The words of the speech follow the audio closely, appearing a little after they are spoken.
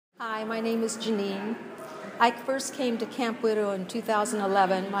Hi, my name is Gynene. I first came to Camp Widow in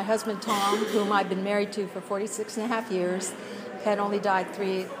 2011. My husband Tom, whom I've been married to for 46 and a half years, had only died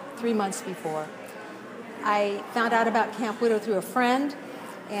three months before. I found out about Camp Widow through a friend,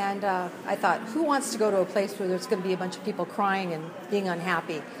 and I thought, who wants to go to a place where there's going to be a bunch of people crying and being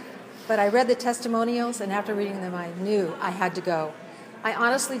unhappy? But I read the testimonials, and after reading them, I knew I had to go. I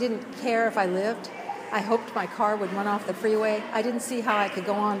honestly didn't care if I lived. I hoped my car would run off the freeway. I didn't see how I could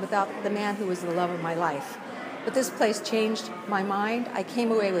go on without the man who was the love of my life. But this place changed my mind. I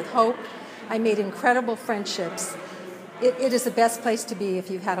came away with hope. I made incredible friendships. It is the best place to be if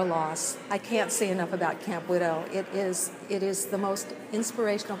you've had a loss. I can't say enough about Camp Widow. It is the most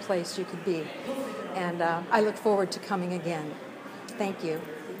inspirational place you could be. And I look forward to coming again. Thank you.